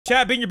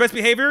Chat, being your best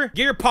behavior.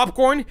 Get your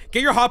popcorn,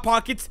 get your Hot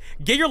Pockets,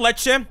 get your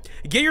leche,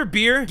 get your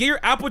beer, get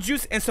your apple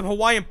juice, and some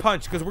Hawaiian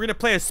Punch, because we're gonna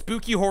play a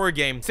spooky horror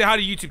game. Say hi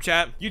to YouTube,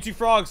 chat. YouTube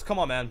frogs, come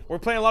on, man. We're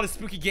playing a lot of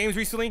spooky games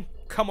recently.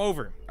 Come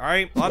over, all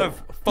right? A lot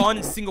of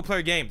fun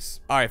single-player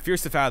games. All right,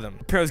 Fierce to Fathom.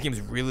 Apparently this game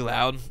is really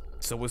loud,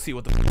 so we'll see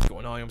what the f is going on,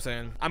 you know what I'm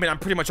saying? I mean, I'm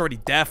pretty much already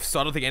deaf, so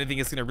I don't think anything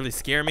is gonna really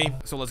scare me.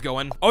 So let's go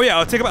in. Oh yeah,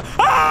 I'll take about.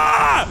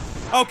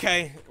 Ah!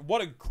 Okay,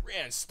 what a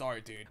grand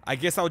start, dude. I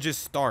guess I'll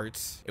just start.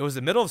 It was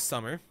the middle of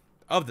summer.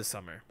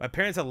 My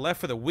parents had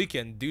left for the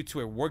weekend due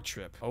to a work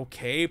trip.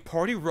 Okay,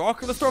 party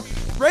rocker, let's throw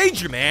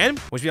Ranger, man.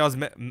 Which means I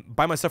was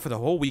by myself for the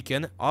whole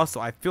weekend. Also,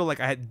 I feel like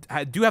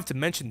I do have to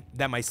mention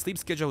that my sleep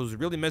schedule was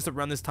really messed up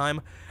around this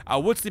time. I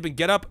would sleep and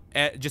get up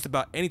at just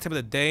about any time of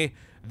the day,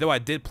 though I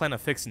did plan on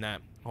fixing that.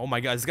 Oh my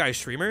god, this guy is a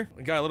streamer?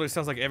 The guy literally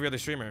sounds like every other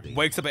streamer.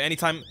 Wakes up at any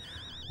time.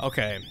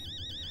 Okay.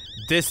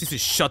 This needs to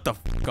shut the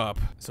fuck up.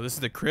 So this is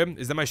the crib.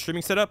 Is that my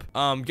streaming setup?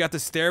 Got the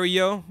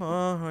stereo.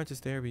 Oh, it's a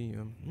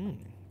stereo.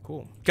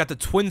 Cool. Got the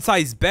twin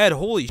size bed.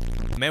 Holy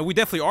shit, man, we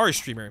definitely are a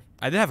streamer.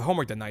 I did have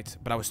homework that night,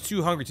 but I was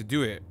too hungry to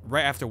do it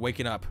right after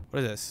waking up.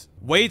 What is this?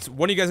 Wait,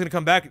 when are you guys gonna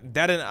come back?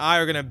 Dad and I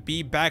are gonna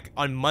be back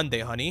on Monday,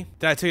 honey.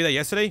 Did I tell you that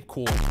yesterday?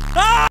 Cool.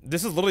 Ah!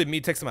 This is literally me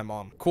texting my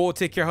mom. Cool.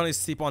 Take care, honey.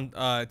 Sleep on.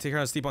 Take care,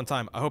 honey. Sleep on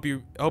time. I hope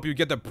you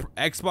get the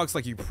Xbox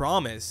like you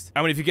promised.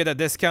 I mean, if you get that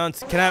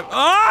discount, can I?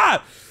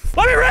 Ah!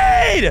 Let me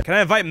read! Can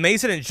I invite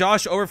Mason and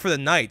Josh over for the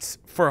night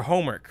for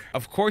homework?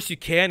 Of course you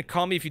can.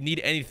 Call me if you need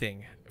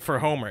anything. For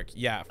homework.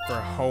 Yeah,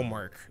 for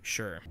homework.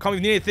 Sure. Call me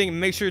if you need anything.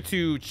 Make sure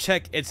to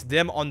check it's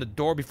them on the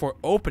door before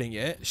opening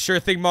it.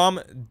 Sure thing,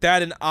 Mom.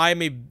 Dad and I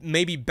may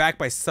be back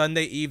by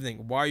Sunday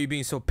evening. Why are you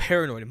being so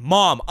paranoid?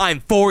 Mom,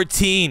 I'm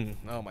 14.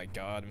 Oh my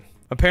god.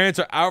 My parents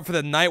are out for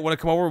the night. Want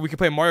to come over? We can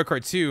play Mario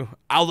Kart too.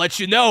 I'll let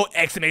you know!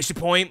 Exclamation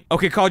point.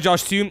 Okay, call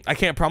Josh too. I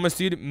can't promise,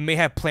 dude. May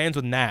have plans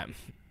with Nat.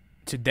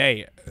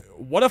 Today.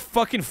 What a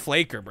fucking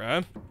flaker,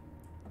 bruh.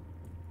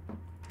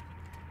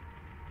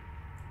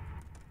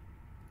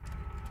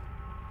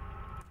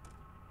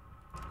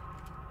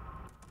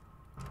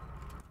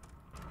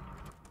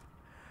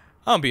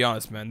 I'm gonna be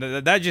honest, man.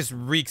 That just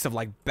reeks of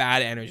like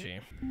bad energy.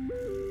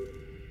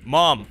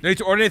 Mom, no need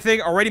to order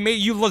anything. Already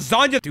made you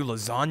lasagna. Dude,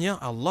 lasagna?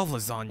 I love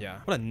lasagna.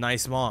 What a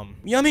nice mom.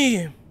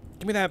 Yummy.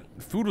 Give me that.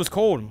 Food was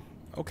cold.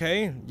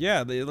 Okay.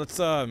 Yeah. Let's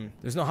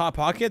there's no Hot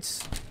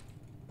Pockets.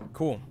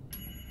 Cool.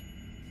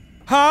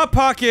 Hot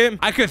Pocket.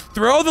 I could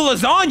throw the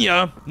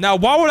lasagna. Now,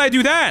 why would I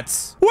do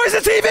that? Where's the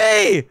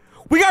TV?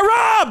 We got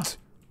robbed.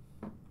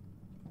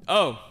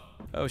 Oh.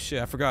 Oh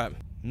shit. I forgot.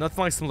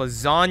 Nothing like some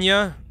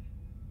lasagna.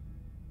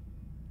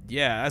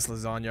 Yeah, that's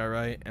lasagna,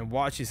 right? And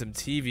watching some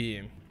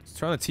TV. Let's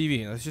turn on the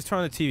TV. Let's just turn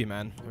on the TV,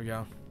 man. There we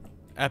go.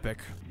 Epic.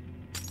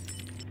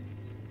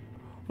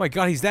 Oh my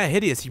god, he's that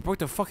hideous. He broke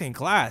the fucking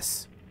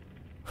glass.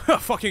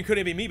 Fucking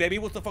couldn't be me, baby.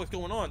 What the fuck's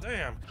going on?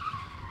 Damn.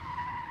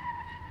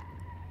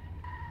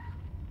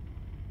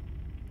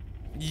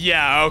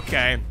 Yeah,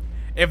 okay.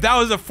 If that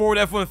was a Ford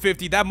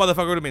F-150, that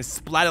motherfucker would have been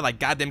splattered like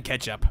goddamn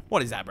ketchup.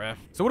 What is that, bro?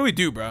 So what do we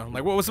do, bro?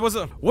 Like, what's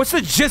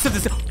the gist of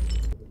this?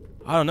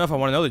 I don't know if I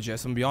want to know the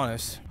gist, I'm gonna be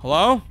honest.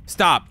 Hello?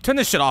 Stop. Turn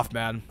this shit off,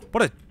 man.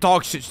 What a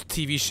dog shit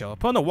TV show.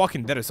 Put on The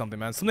Walking Dead or something,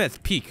 man. Something that's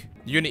peak.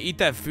 You're gonna eat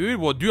that food?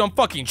 Well, dude, I'm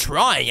fucking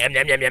trying.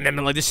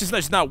 Like, this shit's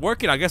just not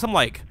working. I guess I'm,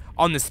 like,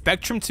 on the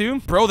spectrum,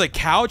 too. Bro, the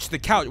couch.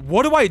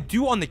 What do I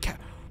do on the couch?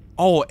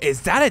 Oh,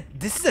 is that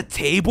this is a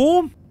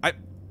table?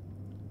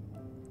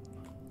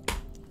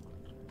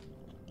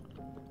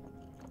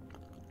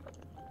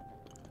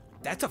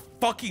 That's a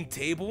fucking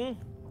table?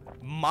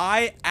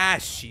 My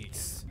ass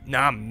cheeks.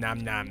 Nom nom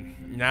nom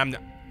nom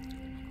nom.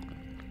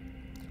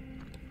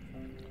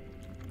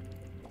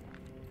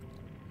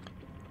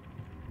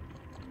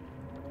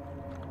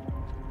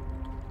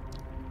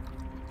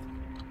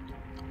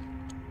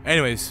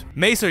 Anyways,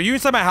 Mace, are you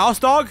inside my house,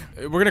 dog?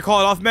 We're gonna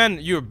call it off, man.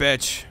 You a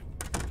bitch.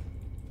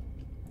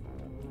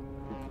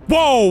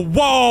 Whoa,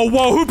 whoa,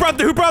 whoa! Who brought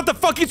the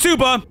fucking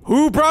tuba?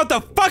 Who brought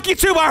the fucking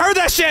tuba? I heard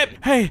that shit.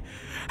 Hey,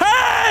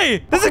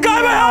 hey! There's a guy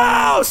in my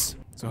house.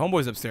 So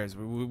homeboy's upstairs.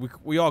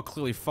 We all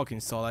clearly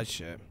fucking saw that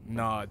shit.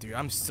 Nah, dude,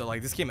 I'm still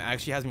like, this game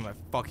actually has me on my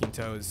fucking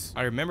toes.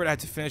 I remembered I had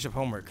to finish up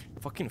homework.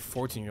 Fucking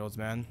 14-year-olds,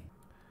 man.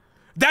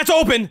 That's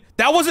open!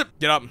 That wasn't—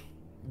 Get up.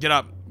 Get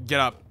up. Get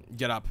up.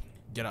 Get up.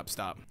 Get up.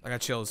 Stop. I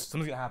got chills.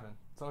 Something's gonna happen.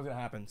 Something's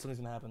gonna happen. Something's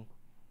gonna happen.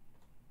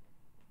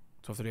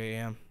 12:30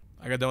 a.m.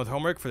 I got done with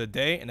homework for the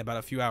day in about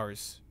a few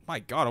hours. My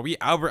god, are we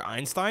Albert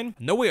Einstein?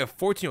 No way a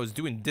 14-year-old is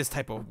doing this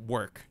type of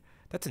work.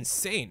 That's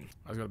insane.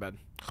 Let's go to bed.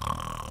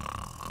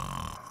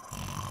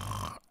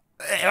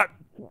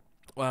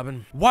 What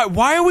happened?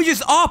 Why are we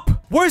just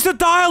up? Where's the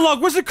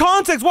dialogue? Where's the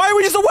context? Why are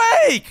we just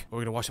awake? We're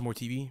gonna watch some more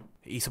TV?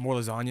 Eat some more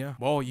lasagna?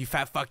 Well, you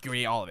fat fuck, you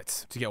already ate all of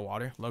it. To get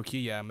water? Low key,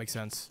 yeah, makes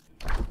sense.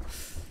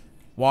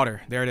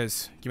 Water. There it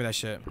is. Give me that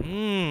shit.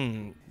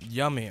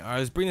 Yummy. Alright,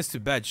 let's bring this to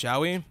bed,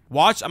 shall we?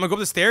 Watch. I'm gonna go up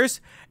the stairs,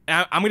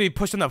 and I'm gonna be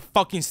pushed on the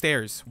fucking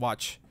stairs.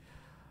 Watch.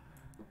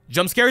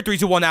 Jump scare. 3,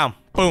 2, 1 now.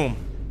 Boom.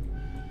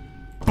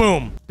 Boom.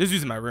 Boom. This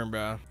dude's in my room,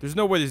 bro. There's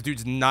no way this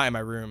dude's not in my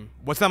room.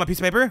 What's that on my piece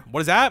of paper?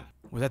 What is that?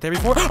 Was that there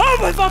before? Oh,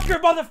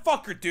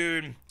 motherfucker,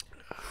 dude.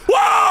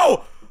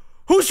 Whoa!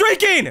 Who's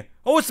drinking?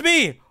 Oh, it's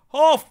me.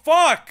 Oh,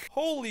 fuck.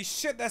 Holy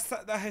shit, that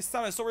has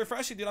sounded so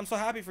refreshing, dude. I'm so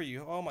happy for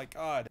you. Oh, my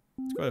God.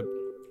 Let's go to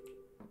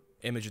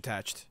image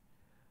attached.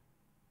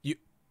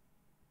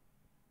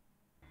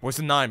 Where's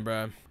the 9,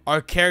 bro?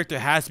 Our character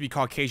has to be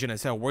Caucasian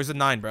as hell. Where's the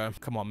 9, bro?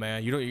 Come on,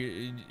 man.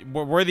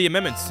 Where are the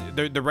amendments?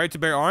 The right to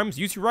bear arms?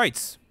 Use your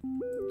rights.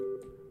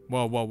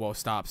 Whoa.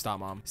 Stop,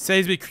 mom.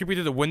 Says be creepy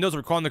to the windows.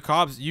 We're calling the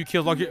cops. You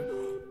killed Lucky.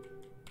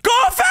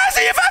 Go fast,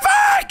 you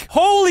fuck!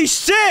 Holy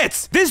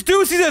shit! This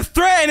dude sees a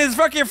threat in his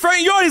fucking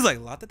front yard. He's like,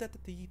 am I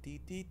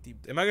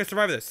gonna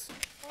survive this?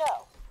 No.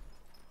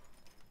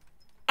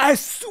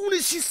 As soon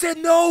as she said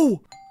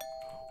no.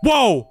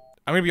 Whoa.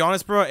 I'm gonna be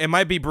honest, bro. It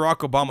might be Barack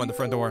Obama at the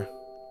front door.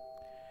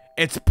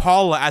 It's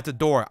Paula at the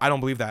door. I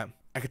don't believe that.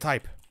 I could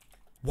type.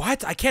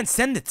 What? I can't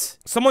send it.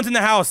 Someone's in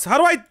the house. How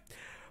do I?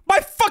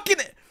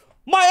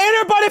 My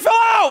inner body fell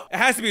out! It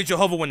has to be a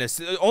Jehovah's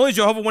Witness. Only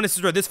Jehovah's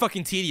Witnesses are this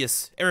fucking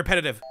tedious and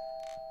repetitive.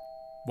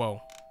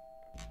 Whoa.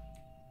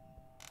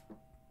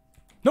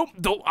 Nope.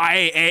 Don't.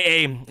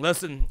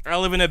 Listen, I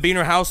live in a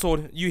Beaner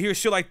household. You hear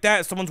shit like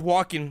that, someone's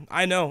walking.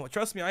 I know.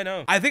 Trust me, I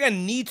know. I think I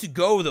need to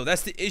go, though.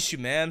 That's the issue,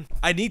 man.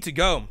 I need to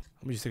go.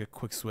 Let me just take a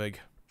quick swig.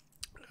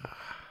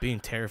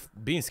 Being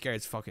scared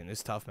is fucking,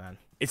 it's tough, man.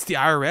 It's the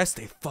IRS.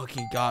 They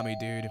fucking got me,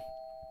 dude.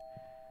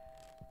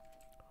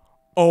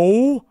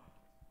 Oh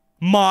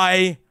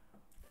my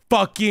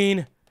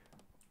fucking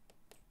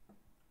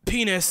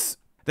penis.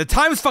 The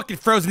time is fucking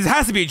frozen. This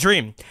has to be a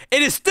dream.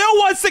 It is still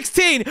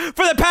 1:16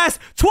 for the past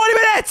 20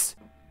 minutes.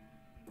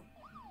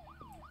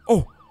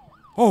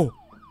 Oh.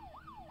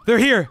 They're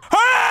here.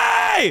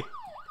 Hey!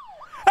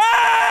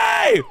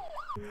 Hey!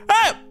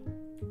 Hey!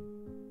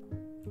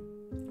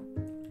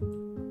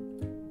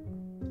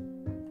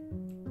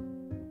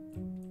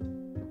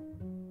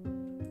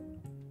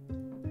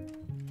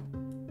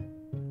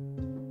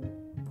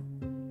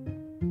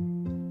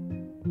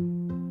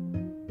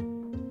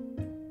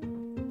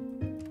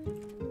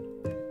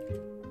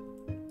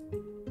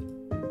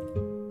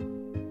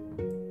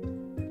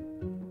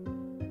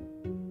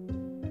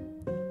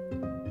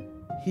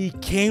 He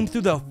came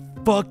through the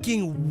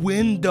fucking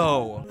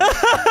window.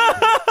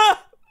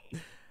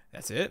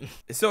 That's it.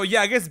 So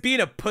yeah, I guess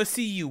being a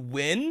pussy, you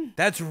win.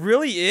 That's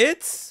really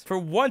it? For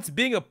once,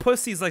 being a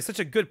pussy is like such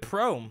a good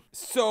pro.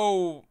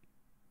 So,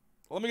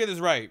 let me get this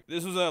right.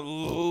 This was a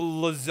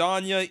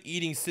lasagna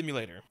eating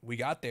simulator. We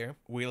got there.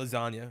 We ate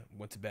lasagna,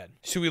 went to bed.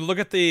 Should we look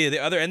at the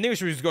other ending or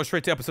should we just go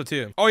straight to episode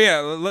 2? Oh yeah,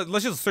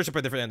 let's just search up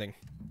a different ending.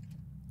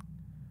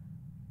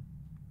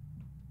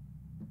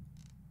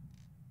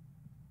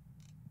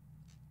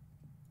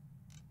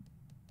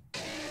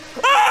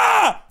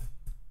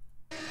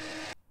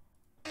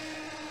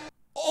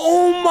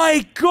 Oh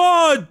my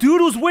god,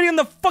 dude was waiting on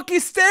the fucking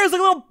stairs like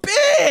a little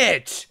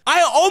bitch!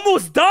 I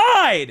almost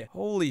died!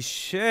 Holy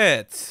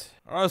shit.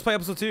 Alright, let's play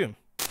episode 2.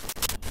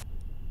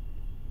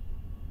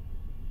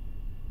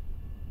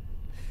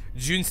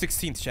 June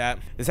 16th, chat.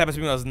 This happened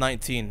to me when I was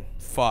 19.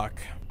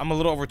 Fuck. I'm a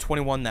little over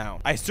 21 now.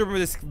 I still remember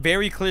this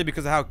very clearly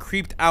because of how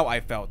creeped out I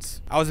felt.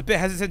 I was a bit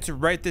hesitant to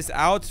write this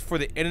out for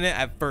the internet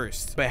at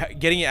first, but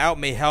getting it out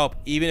may help,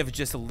 even if it's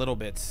just a little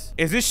bit.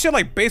 Is this shit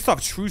like based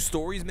off true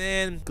stories,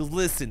 man? Because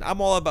listen,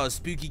 I'm all about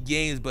spooky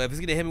games, but if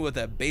it's gonna hit me with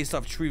a based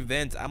off true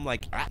events, I'm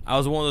like, ah. I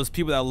was one of those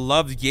people that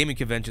loved gaming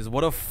conventions.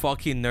 What a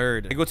fucking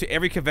nerd. I go to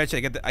every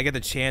convention I get the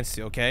chance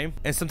to, okay?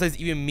 And sometimes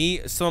even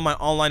meet some of my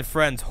online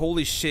friends.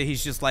 Holy shit,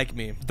 he's just like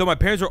me. Though my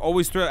parents were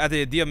always thrilled at the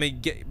idea of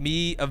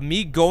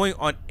me going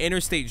on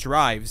interstate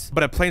drives,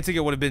 but a plane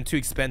ticket would have been too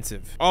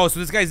expensive. Oh, so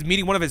this guy's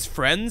meeting one of his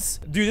friends?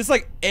 Dude, this is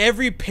like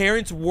every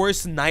parent's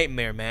worst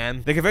nightmare,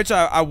 man. The convention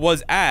I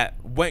was at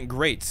went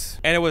great,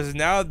 and it was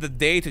now the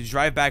day to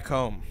drive back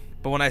home.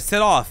 But when I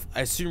set off,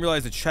 I soon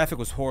realized the traffic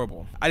was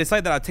horrible. I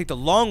decided that I'd take the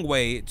long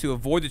way to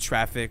avoid the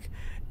traffic.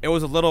 It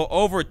was a little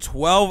over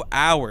 12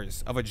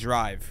 hours of a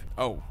drive.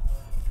 Oh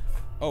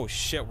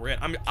shit, we're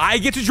in. I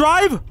get to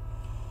drive?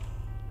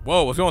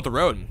 Whoa, what's going on with the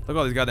road? Look at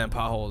all these goddamn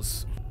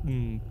potholes.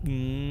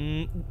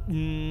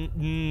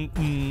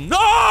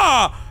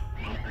 Ah!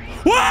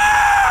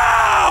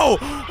 Wow!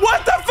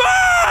 What the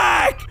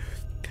fuck?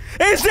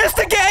 Is this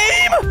the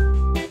game?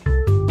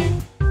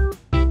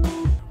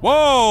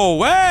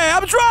 Whoa, hey,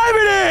 I'm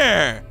driving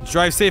here!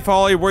 Drive safe,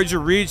 Holly. Where'd you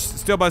reach?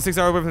 Still about 6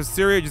 hours away from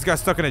Syria. Just got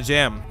stuck in a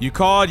jam. You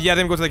called? Yeah, I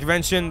didn't go to the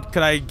convention.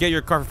 Could I get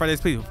your car for 5 days,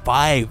 please?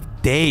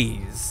 5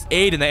 days.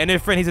 Aiden, the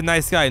internet friend, he's a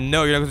nice guy.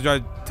 No, you're not going to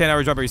drive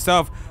 10-hour drive by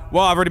yourself.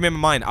 Well, I've already made my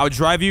mind. I'll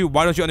drive you.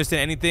 Why don't you understand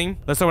anything?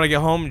 Let's talk when I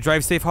get home.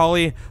 Drive safe,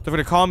 Holly. Don't forget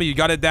to call me. You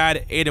got it,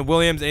 Dad. Aiden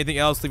Williams. Anything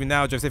else? Leave me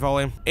now. Drive safe,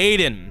 Holly.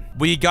 Aiden,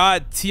 we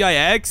got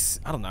TIX.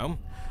 I don't know.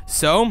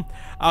 So,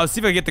 I'll see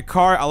if I can get the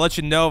car. I'll let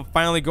you know.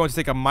 Finally going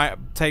to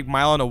take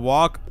mile on a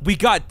walk. We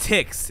got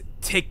tickets.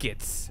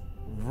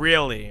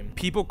 Really?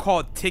 People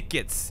call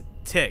tickets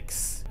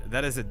ticks.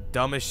 That is the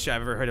dumbest shit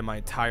I've ever heard in my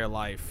entire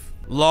life.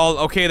 Lol,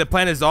 okay, the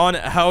plan is on.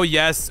 Hell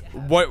yes.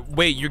 What?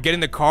 Wait, you're getting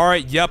the car?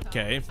 Yep.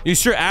 Okay. You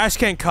sure Ash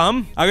can't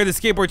come? I got the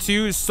skateboard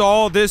too.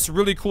 Saw this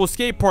really cool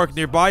skate park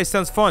nearby.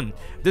 Sounds fun.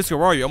 Disco,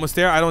 where are you? Almost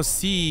there? I don't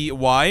see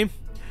why.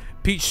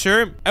 Pete,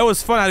 sure. It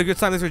was fun. I had a good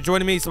time. Thanks for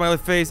joining me. Smiley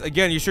face.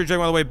 Again, you sure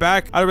driving all the way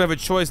back? I don't really have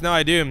a choice. Now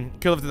I do.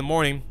 Kill it in the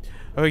morning.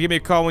 Okay, give me a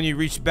call when you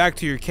reach back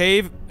to your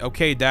cave.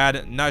 Okay,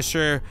 Dad. Not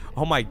sure.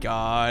 Oh my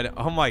god.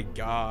 Oh my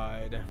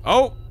god.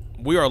 Oh,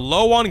 we are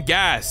low on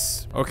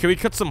gas. Okay, we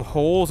cut some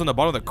holes on the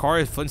bottom of the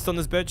car. Flintstone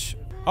this bitch.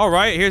 All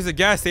right, here's the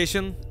gas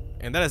station.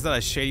 And that is not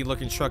a shady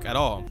looking truck at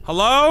all.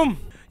 Hello?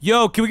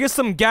 Yo, can we get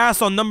some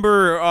gas on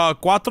number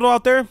 4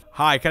 out there?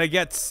 Hi, can I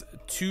get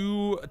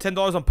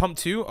 $10 on pump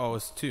 2? Oh,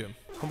 it's 2.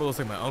 Humble looks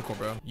like my uncle,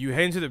 bro. You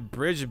heading to the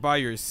bridge by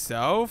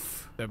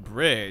yourself? The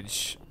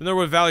bridge? The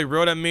Norwood Valley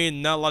Road, I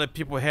mean, not a lot of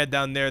people head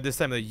down there this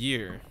time of the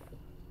year.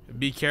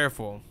 Be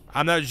careful.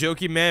 I'm not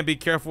joking, man. Be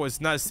careful. It's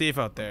not safe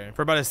out there.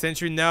 For about a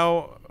century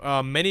now,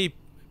 many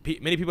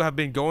people have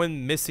been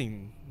going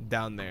missing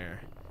down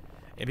there.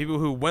 And people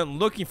who went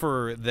looking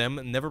for them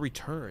never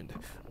returned.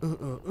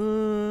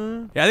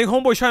 Yeah, I think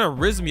homeboy's trying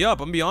to rizz me up.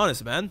 I'm gonna be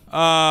honest, man.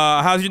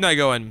 How's your night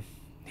going?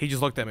 He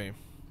just looked at me.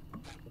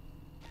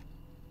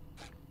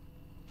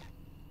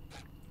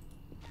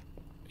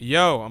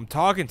 Yo, I'm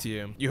talking to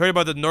you. You heard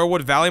about the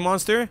Norwood Valley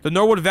Monster? The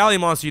Norwood Valley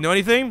Monster, you know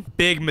anything?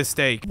 Big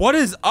mistake. What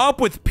is up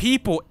with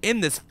people in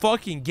this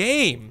fucking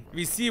game? If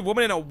you see a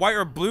woman in a white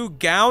or blue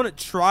gown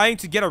trying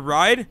to get a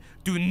ride,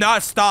 do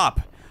not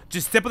stop.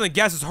 Just step on the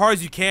gas as hard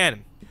as you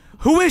can.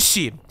 Who is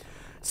she?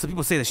 Some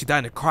people say that she died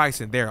in a car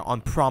accident there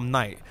on prom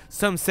night.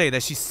 Some say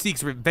that she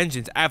seeks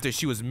vengeance after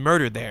she was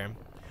murdered there.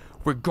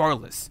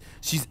 Regardless,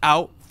 she's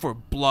out for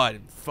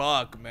blood.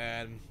 Fuck,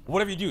 man.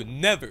 Whatever you do,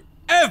 never,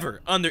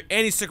 ever, under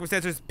any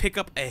circumstances, pick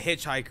up a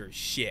hitchhiker.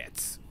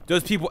 Shit.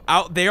 Those people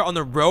out there on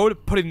the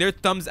road putting their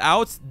thumbs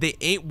out, they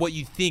ain't what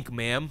you think,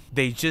 ma'am.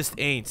 They just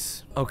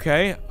ain't.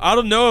 Okay. I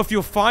don't know if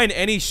you'll find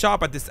any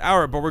shop at this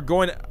hour, but we're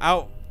going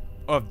out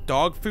of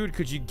dog food.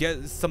 Could you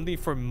get something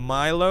for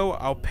Milo?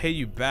 I'll pay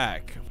you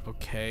back.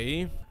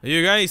 Okay.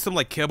 You got any some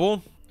like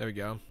kibble? There we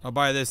go. I'll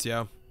buy this,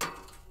 yo.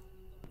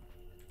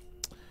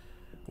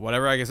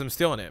 Whatever, I guess I'm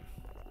stealing it.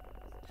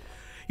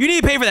 You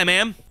need to pay for that,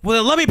 man. Well,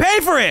 then let me pay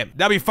for it.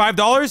 That'll be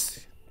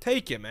 $5.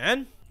 Take it,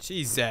 man.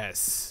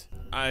 Jesus.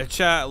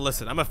 Chat,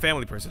 listen, I'm a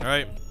family person, all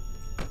right?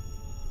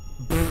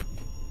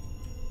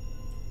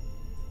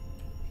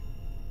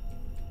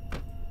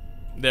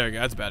 There we go,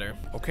 that's better.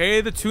 Okay,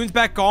 the tune's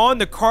back on.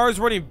 The car is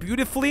running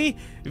beautifully.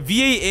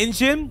 V8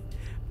 engine.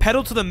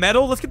 Pedal to the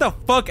metal. Let's get the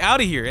fuck out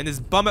of here. And this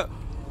bum...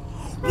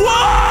 Whoa!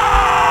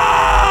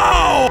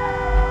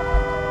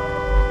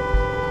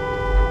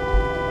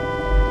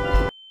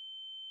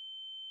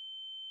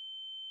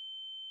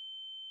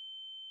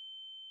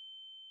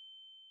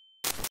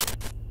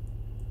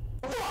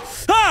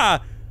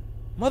 Ah!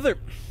 Mother...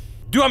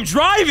 Dude, I'm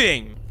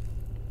driving!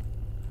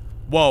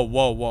 Whoa,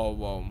 whoa, whoa,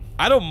 whoa.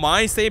 I don't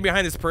mind staying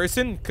behind this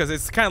person because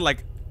it's kind of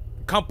like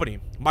company.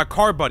 My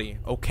car buddy.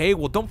 Okay,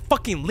 well, don't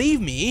fucking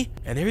leave me.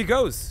 And here he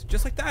goes.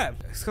 Just like that.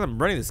 It's because I'm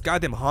running this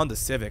goddamn Honda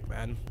Civic,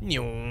 man.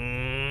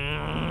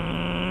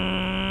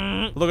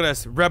 Look at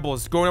us.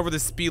 Rebels going over the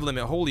speed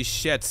limit. Holy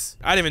shit.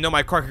 I didn't even know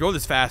my car could go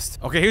this fast.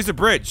 Okay, here's the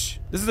bridge.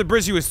 This is the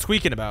bridge he was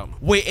tweaking about.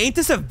 Wait, ain't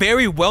this a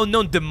very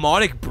well-known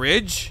demonic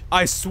bridge?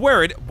 I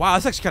swear it. Wow,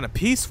 that's actually kind of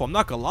peaceful. I'm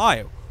not gonna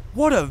lie.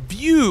 What a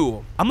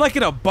view. I'm like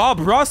in a Bob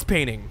Ross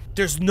painting.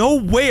 There's no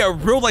way a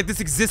road like this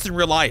exists in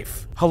real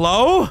life.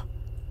 Hello?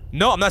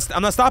 No, I'm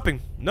not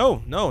stopping.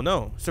 No, no,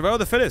 no. Survival of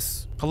the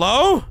fittest.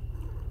 Hello?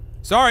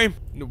 Sorry.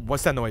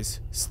 What's that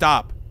noise?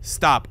 Stop.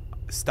 Stop.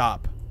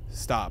 Stop.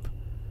 Stop.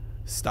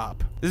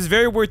 Stop. This is a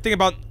very weird thing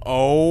about...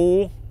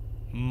 Oh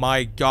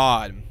my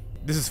god.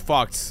 This is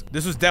fucked.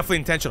 This was definitely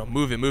intentional.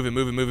 Move it, move it,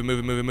 move it, move it, move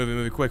it, move it, move it,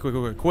 move it. Quick, quick,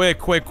 quick,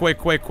 quick, quick,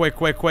 quick, quick,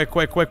 quick, quick,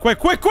 quick, quick, quick, quick,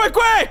 quick, quick,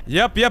 quick.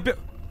 Yep, yep, yep.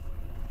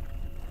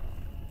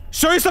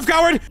 Show yourself,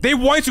 coward! They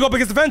want you to go up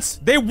against the fence.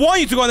 They want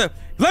you to go on the...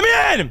 Let me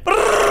in!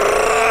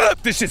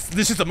 This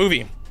is a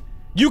movie.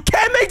 You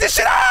can't make this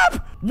shit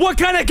up! What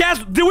kind of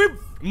gas do we...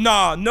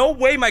 Nah, no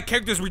way my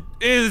character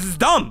is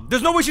dumb.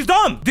 There's no way she's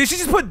dumb. Did she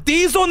just put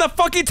diesel in the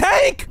fucking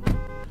tank?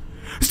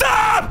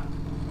 Stop!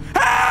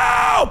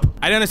 Help!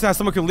 I didn't understand how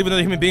someone could leave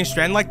another human being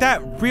stranded like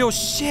that. Real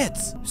shit.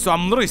 So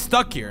I'm literally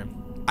stuck here.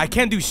 I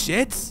can't do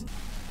shit?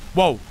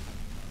 Whoa.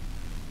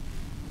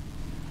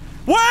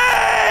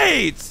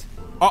 Wait!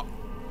 Oh.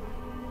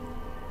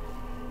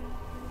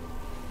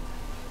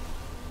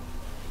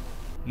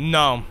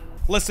 No.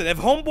 Listen, if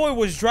homeboy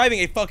was driving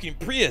a fucking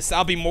Prius,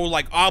 I'll be more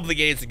like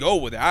obligated to go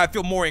with it. I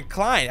feel more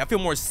inclined. I feel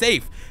more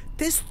safe.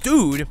 This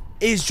dude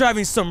is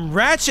driving some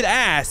ratchet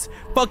ass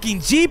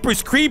fucking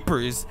Jeepers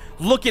Creepers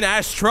looking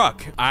ass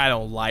truck. I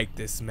don't like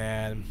this,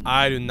 man.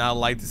 I do not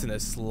like this in the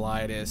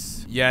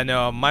slightest. Yeah,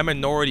 no, my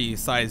minority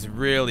side is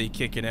really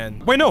kicking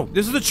in. Wait, no,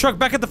 this is the truck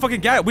back at the fucking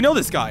gas. We know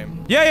this guy.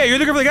 Yeah, you're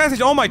looking for the gas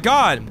station. Oh my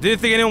god.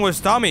 Didn't think anyone would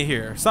stop me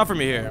here. Stop for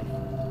me here.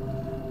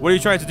 What are you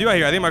trying to do out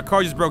here? I think my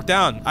car just broke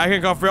down. I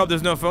can call for help.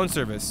 There's no phone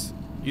service.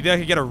 You think I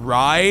could get a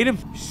ride?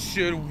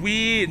 Should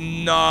we?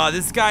 Nah,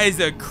 this guy is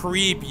a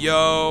creep,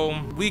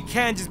 yo. We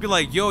can't just be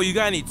like, yo, you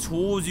got any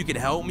tools you can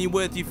help me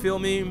with? You feel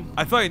me?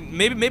 I feel like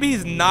maybe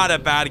he's not a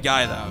bad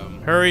guy though.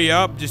 Hurry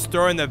up, just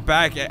throw in the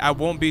back. I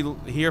won't be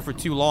here for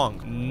too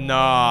long.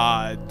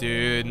 Nah,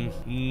 dude.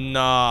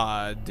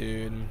 Nah,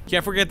 dude.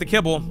 Can't forget the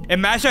kibble.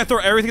 Imagine I throw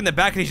everything in the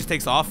back and he just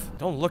takes off.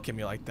 Don't look at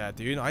me like that,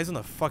 dude. Eyes on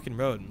the fucking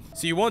road.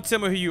 So you won't tell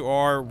me who you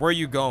are. Where are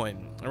you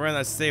going? I ran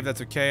that safe.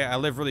 That's okay. I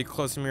live really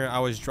close from here. I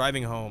was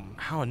driving home.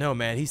 I don't know,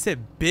 man. He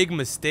said big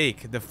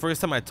mistake the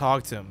first time I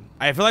talked to him.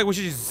 I feel like we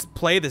should just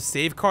play the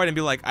safe card and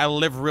be like, I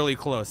live really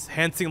close.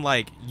 Hinting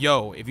like,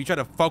 yo, if you try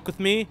to fuck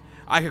with me,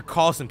 I could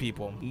call some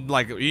people.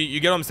 Like, you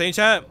get what I'm saying,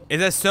 chat? Is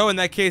that so? In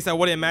that case, I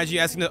wouldn't imagine you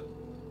asking the...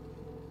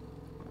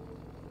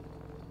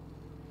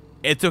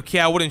 It's okay.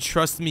 I wouldn't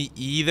trust me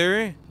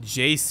either.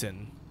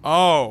 Jason.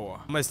 Oh,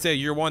 I'm gonna say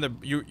you're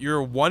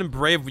one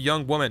brave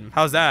young woman.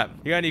 How's that?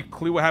 You got any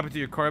clue what happened to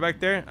your car back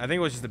there? I think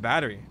it was just the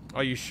battery.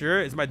 Are you sure?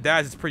 It's my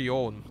dad's. It's pretty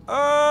old.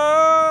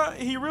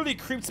 He really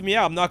creeps me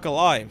out. I'm not gonna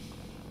lie.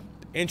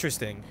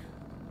 Interesting.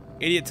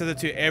 Idiot says it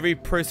to every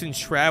person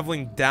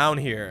traveling down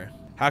here.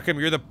 How come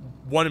you're the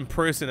one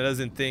person that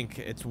doesn't think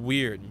it's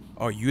weird?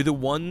 Are you the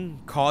one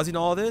causing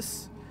all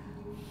this?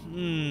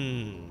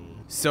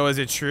 So is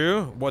it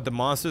true? What, the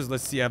monsters?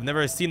 Let's see. I've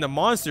never seen the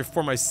monster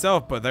for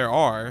myself, but there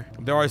are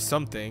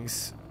some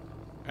things.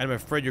 And I'm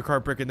afraid your car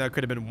breaking that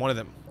could have been one of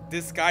them.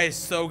 This guy is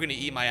so gonna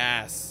eat my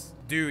ass.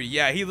 Dude,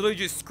 yeah, he literally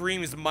just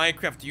screams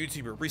Minecraft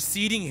YouTuber.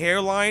 Receding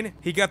hairline.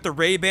 He got the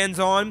Ray-Bans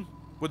on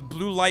with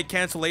blue light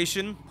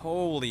cancellation.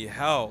 Holy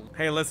hell.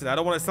 Hey, listen, I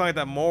don't want to sound like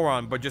that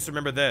moron, but just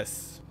remember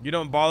this. You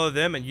don't bother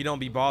them and you don't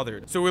be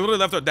bothered. So we literally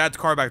left our dad's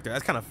car back there.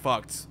 That's kind of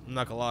fucked. I'm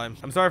not gonna lie.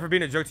 I'm sorry for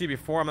being a joke to you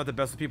before. I'm not the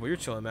best of people. You're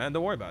chilling, man.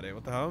 Don't worry about it.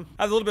 What the hell?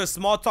 I had a little bit of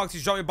small talk.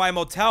 He's dropping me by a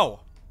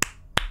motel.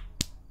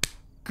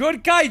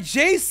 Good guy,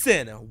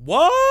 Jason.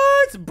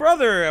 What?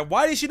 Brother,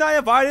 why did she not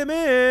invite him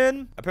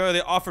in? Apparently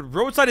they offered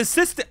roadside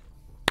assistance.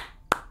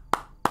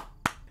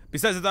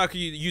 Besides, I thought I could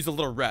use a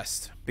little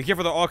rest. Be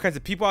careful, there are all kinds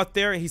of people out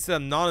there. He said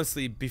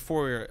anonymously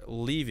before we were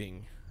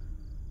leaving.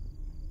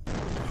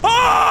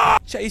 Ah!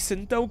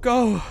 Jason, don't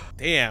go.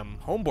 Damn,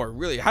 homeboy,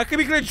 really? How come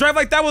he couldn't drive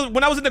like that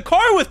when I was in the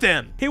car with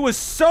him? He was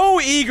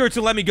so eager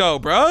to let me go,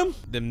 bro.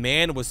 The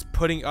man was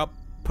putting out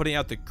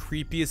the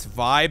creepiest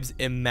vibes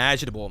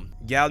imaginable.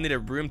 Gal need a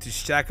room to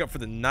shack up for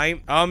the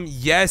night.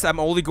 Yes, I'm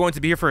only going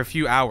to be here for a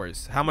few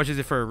hours. How much is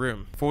it for a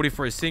room? 40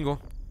 for a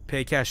single.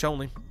 Pay cash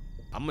only.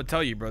 I'm gonna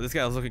tell you, bro, this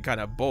guy was looking kind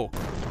of bulk.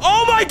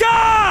 Oh my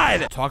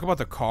god! Talk about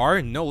the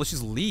car? No, let's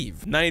just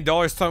leave.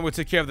 $90 time we'll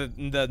take care of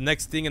the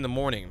next thing in the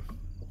morning.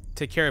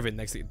 Take care of it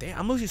next thing. Damn,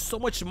 I'm losing so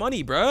much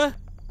money, bruh.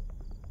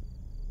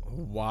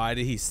 Why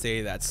did he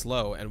say that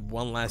slow? And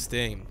one last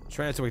thing.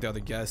 Try not to wake the other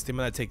guests. They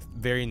might not take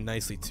very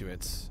nicely to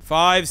it.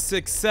 5,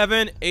 6,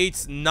 7,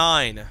 8,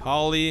 9.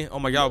 Holly. Oh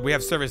my god, we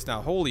have service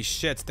now. Holy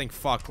shit. Thank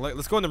fuck.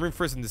 Let's go in the room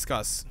first and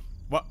discuss.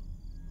 What?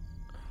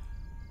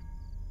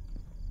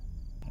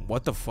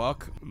 What the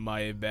fuck?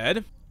 My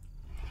bed?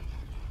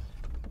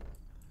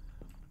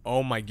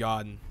 Oh my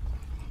god.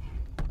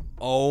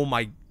 Oh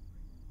my...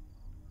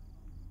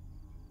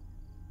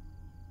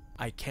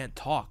 I can't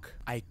talk.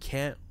 I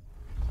can't...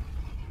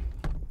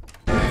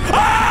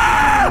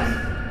 Ah!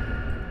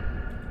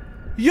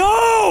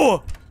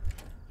 Yo!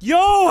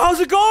 Yo, how's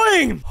it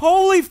going?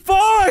 Holy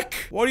fuck!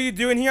 What are you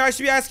doing here? I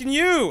should be asking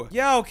you.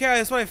 Yeah, okay,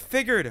 that's what I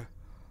figured.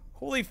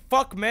 Holy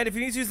fuck, man. If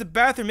you need to use the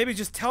bathroom, maybe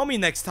just tell me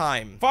next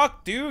time.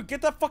 Fuck, dude.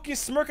 Get that fucking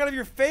smirk out of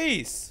your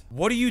face.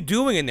 What are you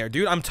doing in there,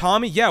 dude? I'm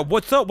Tommy. Yeah,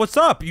 what's up? What's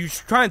up? You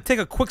trying to take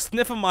a quick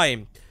sniff of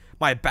my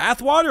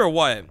bath water or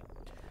what?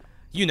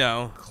 You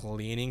know,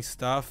 cleaning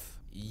stuff.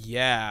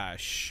 Yeah,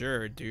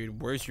 sure,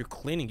 dude. Where's your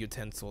cleaning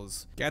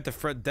utensils? Guy at the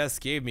front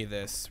desk gave me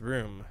this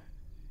room.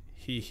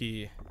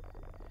 Hee.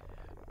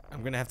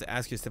 I'm gonna have to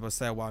ask you to step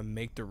aside while I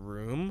make the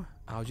room.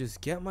 I'll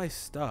just get my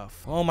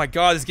stuff. Oh my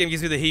god, this game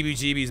gives me the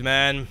heebie-jeebies,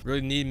 man.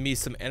 Really need me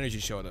some energy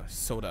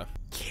soda.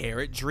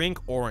 Carrot drink,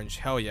 orange.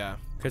 Hell yeah.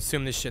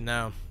 Consume this shit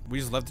now. We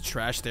just left the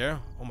trash there.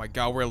 Oh my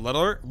god, we're a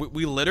litter.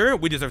 We litter?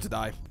 We deserve to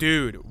die.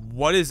 Dude,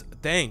 what is...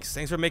 Thanks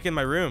for making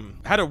my room.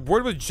 I had a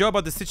word with Joe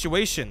about the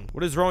situation.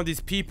 What is wrong with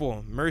these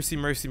people? Mercy.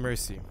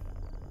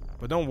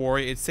 But don't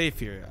worry, it's safe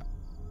here.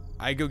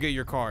 I go get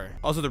your car.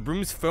 Also, the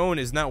room's phone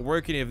is not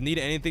working. If you need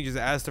anything, just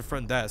ask the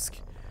front desk.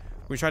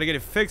 We try to get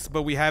it fixed,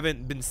 but we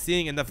haven't been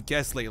seeing enough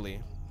guests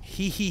lately.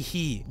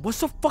 He. What's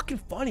so fucking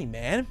funny,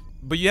 man?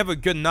 But you have a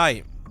good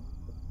night.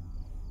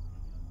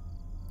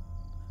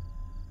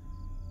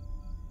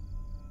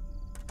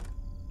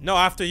 No,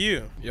 after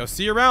you. Yo,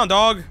 see you around,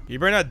 dog. You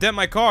better not dent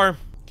my car.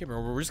 Okay,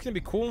 bro, we're just gonna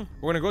be cool.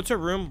 We're gonna go to a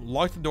room,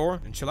 lock the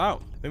door, and chill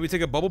out. Maybe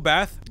take a bubble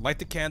bath, light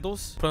the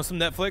candles, put on some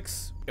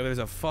Netflix. If there's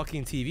a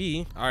fucking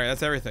TV. Alright,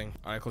 that's everything.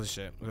 Alright, close the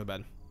shit. Go to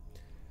bed.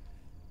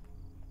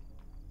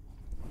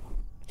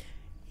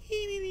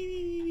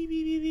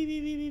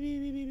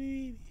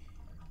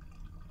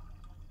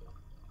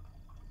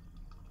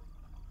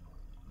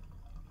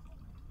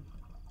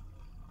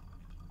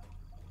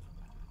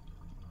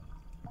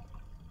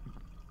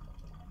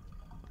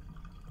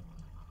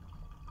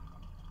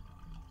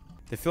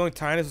 The feeling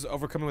tiredness was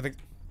overcoming with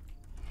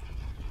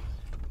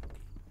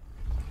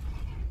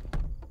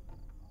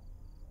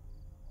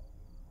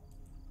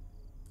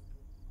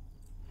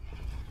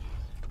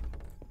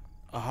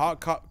a hot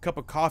cup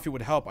of coffee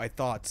would help, I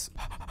thought.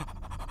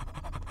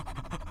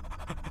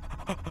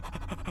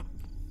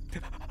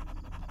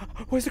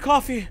 Where's the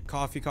coffee?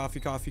 Coffee. There's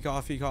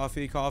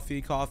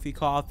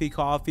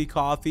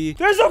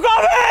no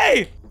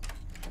coffee!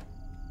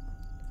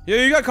 Yo,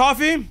 you got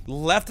coffee?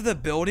 Left of the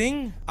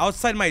building?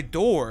 Outside my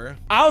door?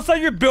 Outside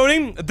your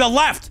building? The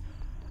left!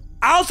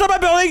 Outside my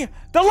building?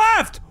 The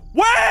left!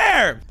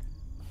 Where?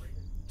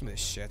 Give me this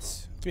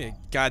shit. Give me a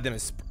goddamn...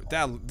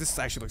 This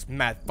actually looks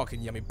mad fucking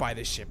yummy. Buy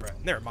this shit, bro.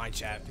 Never mind,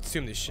 chat.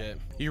 Consume this shit.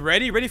 You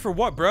ready? Ready for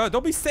what, bro?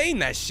 Don't be saying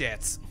that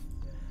shit.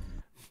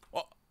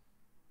 Oh.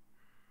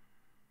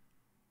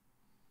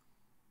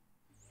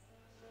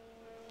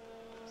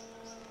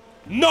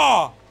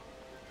 Nah!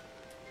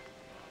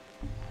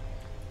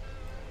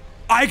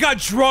 I got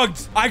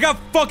drugged. I got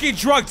fucking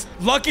drugged.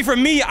 Lucky for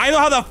me, I know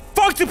how the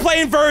fuck to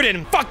play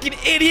Inverted. Fucking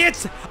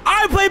idiots.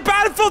 I play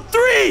Battlefield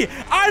 3.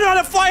 I know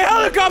how to fly a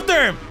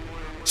helicopter.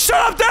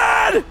 Shut up,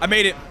 Dad! I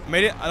made it.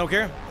 I don't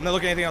care. I'm not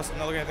looking at anything else.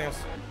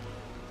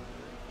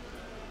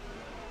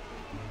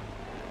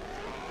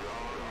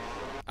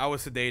 I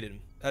was sedated.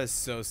 That is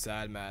so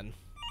sad, man.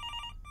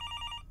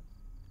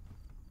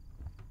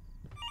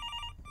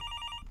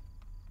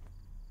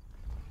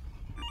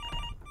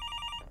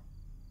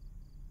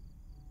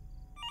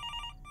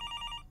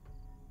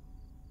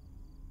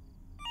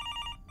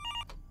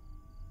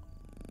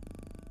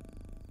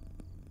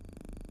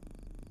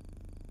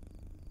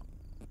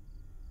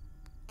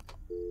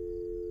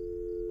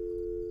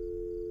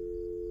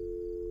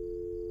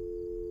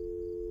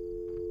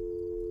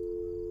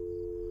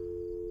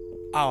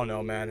 I don't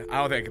know, man. I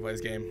don't think I can play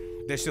this game.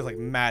 This shit's like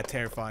mad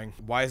terrifying.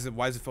 Why is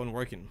the phone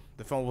working?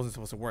 The phone wasn't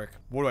supposed to work.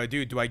 What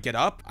do? Do I get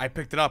up? I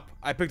picked it up.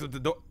 I picked up the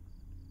door.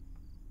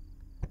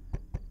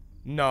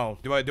 No.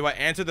 Do I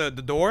answer the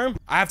door?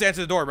 I have to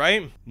answer the door,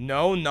 right?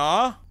 No,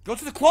 nah. Go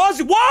to the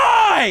closet.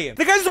 Why?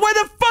 The guy's just went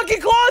in the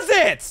fucking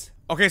closet.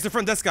 Okay, it's the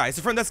front desk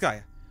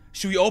guy.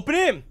 Should we open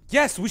it?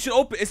 Yes, we should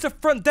open. It's the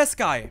front desk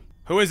guy.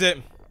 Who is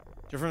it?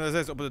 Your front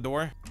desk. Open the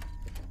door.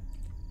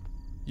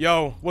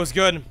 Yo, what's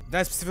good? Did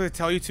I specifically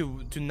tell you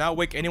to not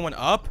wake anyone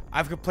up?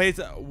 I've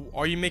complaints.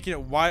 Are you making it?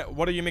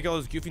 What are you making all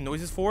those goofy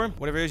noises for?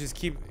 Whatever it is, just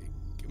keep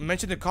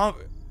mention the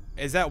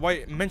Is that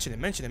why? Mention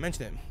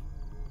it.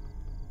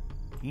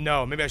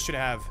 No, maybe I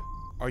shouldn't have.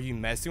 Are you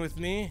messing with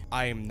me?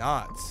 I am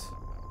not.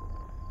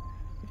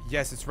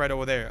 Yes, it's right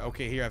over there.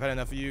 Okay, here. I've had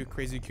enough of you,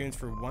 crazy coons.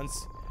 For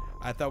once,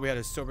 I thought we had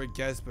a sober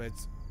guest, but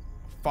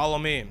follow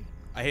me.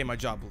 I hate my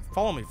job.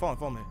 Follow me. Come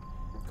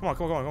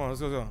on. Let's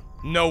go.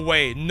 No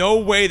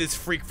way this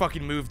freak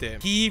fucking moved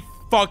it. He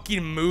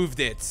fucking moved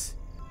it.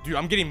 Dude,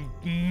 I'm getting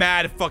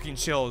mad fucking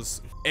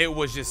chills. It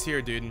was just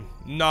here, dude.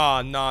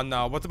 Nah.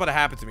 What's about to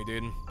happen to me,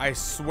 dude? I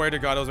swear to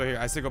God, it was right here.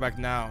 I said go back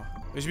now.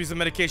 There should be some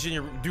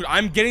medication. Dude,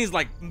 I'm getting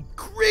like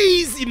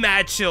crazy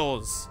mad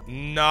chills.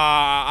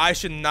 Nah, I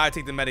should not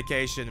take the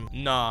medication.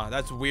 Nah,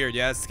 that's weird.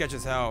 Yeah, that's sketch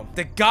as hell.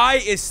 The guy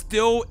is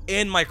still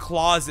in my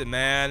closet,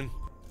 man.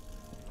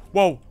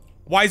 Whoa,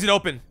 why is it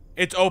open?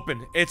 It's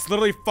open. It's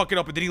literally fucking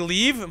open. Did he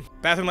leave?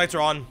 Bathroom lights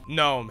are on.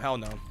 No, hell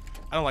no.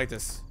 I don't like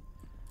this.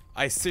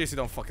 I seriously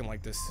don't fucking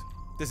like this.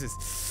 This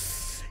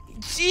is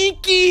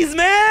jinkies,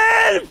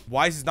 man.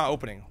 Why is this not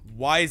opening?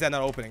 Why is that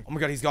not opening? Oh my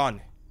God, he's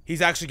gone.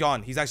 He's actually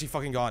gone. He's actually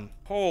fucking gone.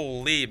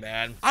 Holy,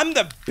 man. I'm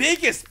the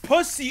biggest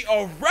pussy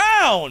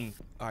around.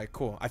 All right,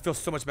 cool. I feel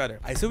so much better.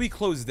 I said we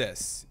close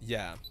this.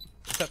 Yeah.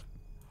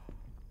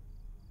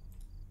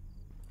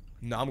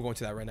 No, I'm going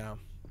to that right now.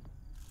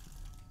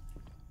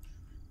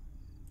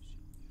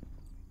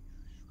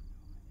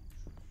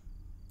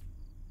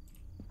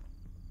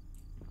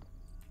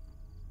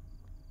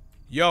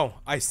 Yo,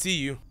 I see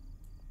you.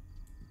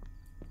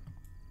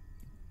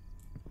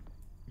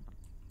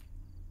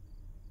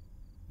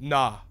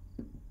 Nah.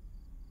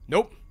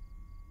 Nope.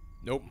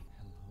 Nope.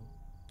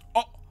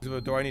 Oh! Please open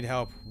the door. I need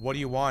help. What do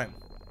you want?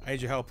 I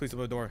need your help. Please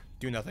open the door.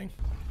 Do nothing.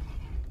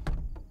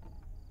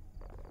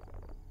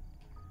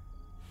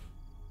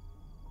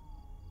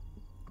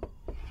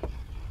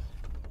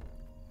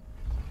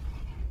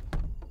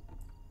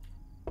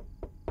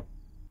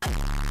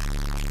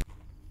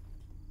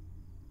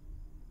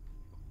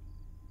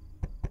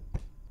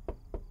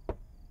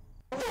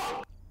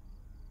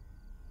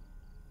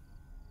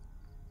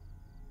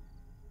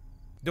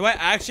 Do I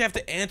actually have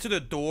to answer the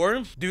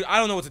door? Dude, I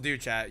don't know what to do,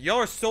 chat. Y'all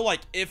are so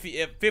like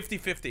iffy,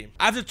 50-50.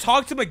 I have to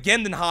talk to him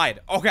again, then hide.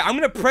 Okay, I'm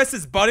gonna press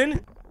this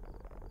button.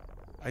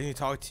 I need to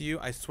talk to you.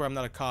 I swear I'm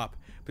not a cop.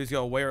 Please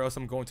go away or else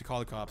I'm going to call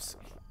the cops.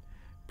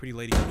 Pretty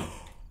lady.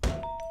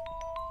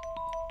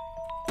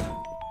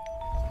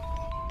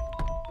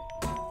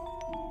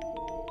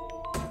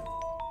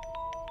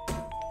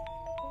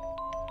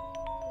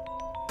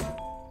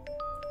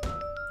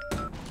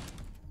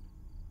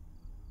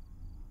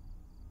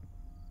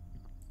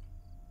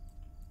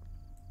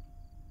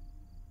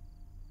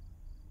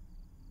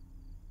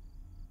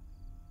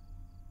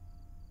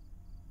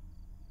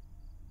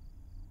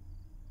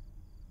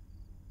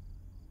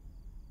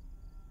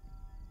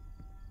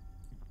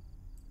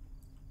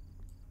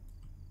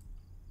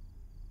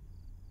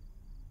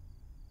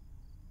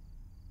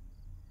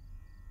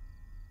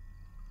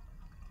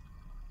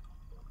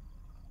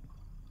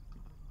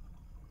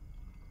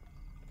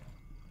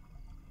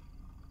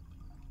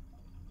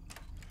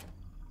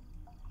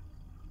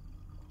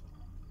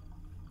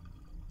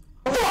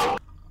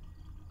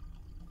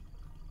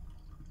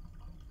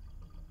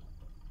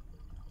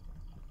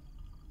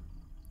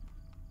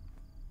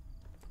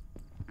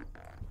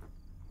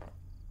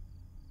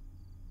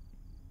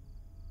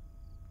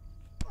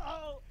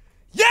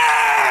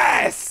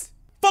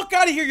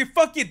 of here, you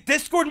fucking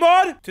Discord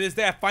mod. To this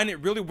day, I find it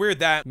really weird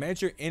that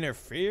manager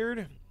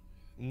interfered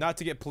not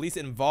to get police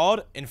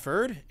involved,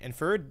 inferred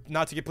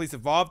not to get police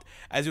involved,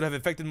 as it would have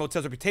affected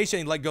motel's reputation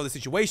and let go of the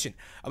situation.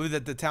 I believe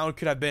that the town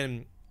could have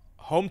been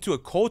home to a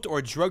cult or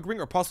a drug ring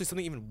or possibly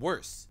something even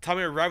worse.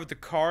 Tommy arrived with the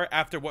car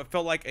after what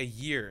felt like a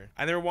year.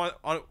 I never went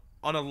on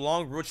a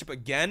long road trip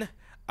again.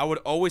 I would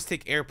always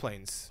take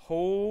airplanes.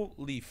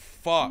 Holy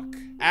fuck.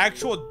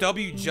 Actual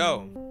W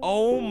Joe.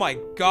 Oh my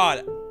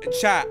god.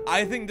 Chat,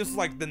 I think this is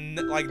like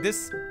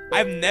this.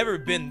 I've never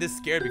been this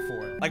scared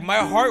before. Like, my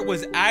heart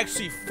was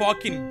actually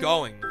fucking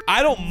going.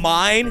 I don't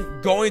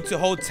mind going to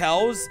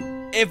hotels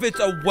if it's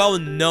a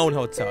well-known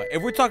hotel.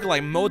 If we're talking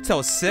like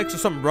Motel 6 or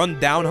some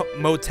run-down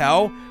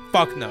motel,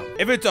 fuck no.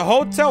 If it's a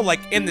hotel like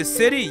in the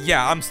city,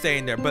 yeah, I'm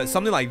staying there. But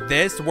something like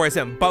this, where it's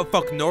in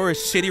buttfuck nowhere,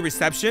 shitty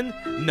reception,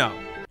 no.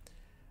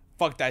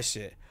 Fuck that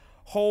shit.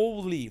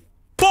 Holy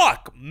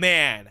fuck,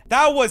 man.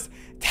 That was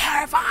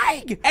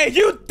terrifying. Hey,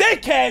 you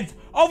dickheads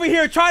over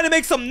here trying to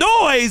make some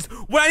noise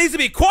when I need to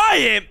be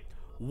quiet.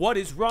 What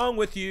is wrong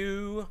with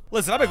you?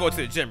 Listen, I've been going to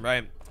the gym,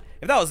 right?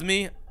 If that was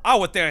me, I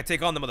would there and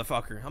take on the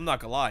motherfucker. I'm not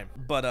gonna lie.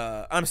 But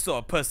I'm still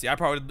a pussy. I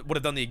probably would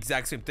have done the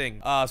exact same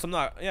thing. So I'm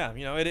not, yeah,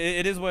 you know, it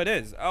is what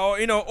it is. Oh,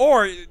 you know,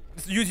 or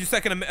use your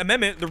Second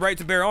Amendment, the right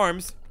to bear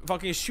arms.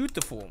 Fucking shoot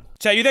the fool.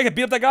 Chat, you think I could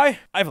beat up that guy?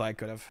 I feel like I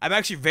could have. I'm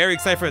actually very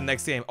excited for the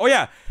next game. Oh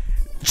yeah.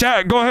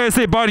 Chat, go ahead and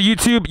say bye to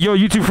YouTube. Yo,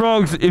 YouTube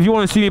frogs, if you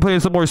want to see me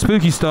playing some more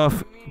spooky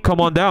stuff, come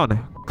on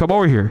down. Come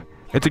over here.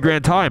 It's a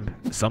grand time.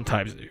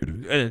 Sometimes,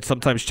 dude. And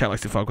sometimes chat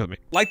likes to fuck with me.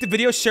 Like the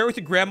video, share it with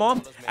your grandma.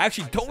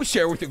 Actually, don't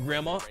share it with your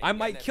grandma. I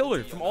might kill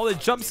her from all the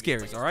jump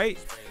scares, all right?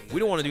 We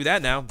don't want to do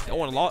that now. Don't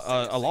want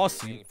a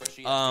lawsuit.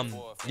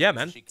 Yeah,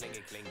 man.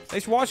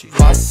 Thanks for watching.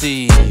 I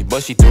see,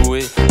 but she threw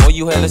it. Oh,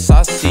 you hella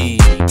saucy.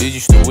 Did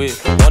you stew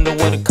it? Wonder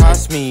what it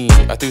cost me.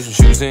 I threw some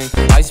shoes in.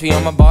 Ice be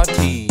on my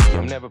body.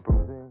 I'm never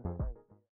bruising.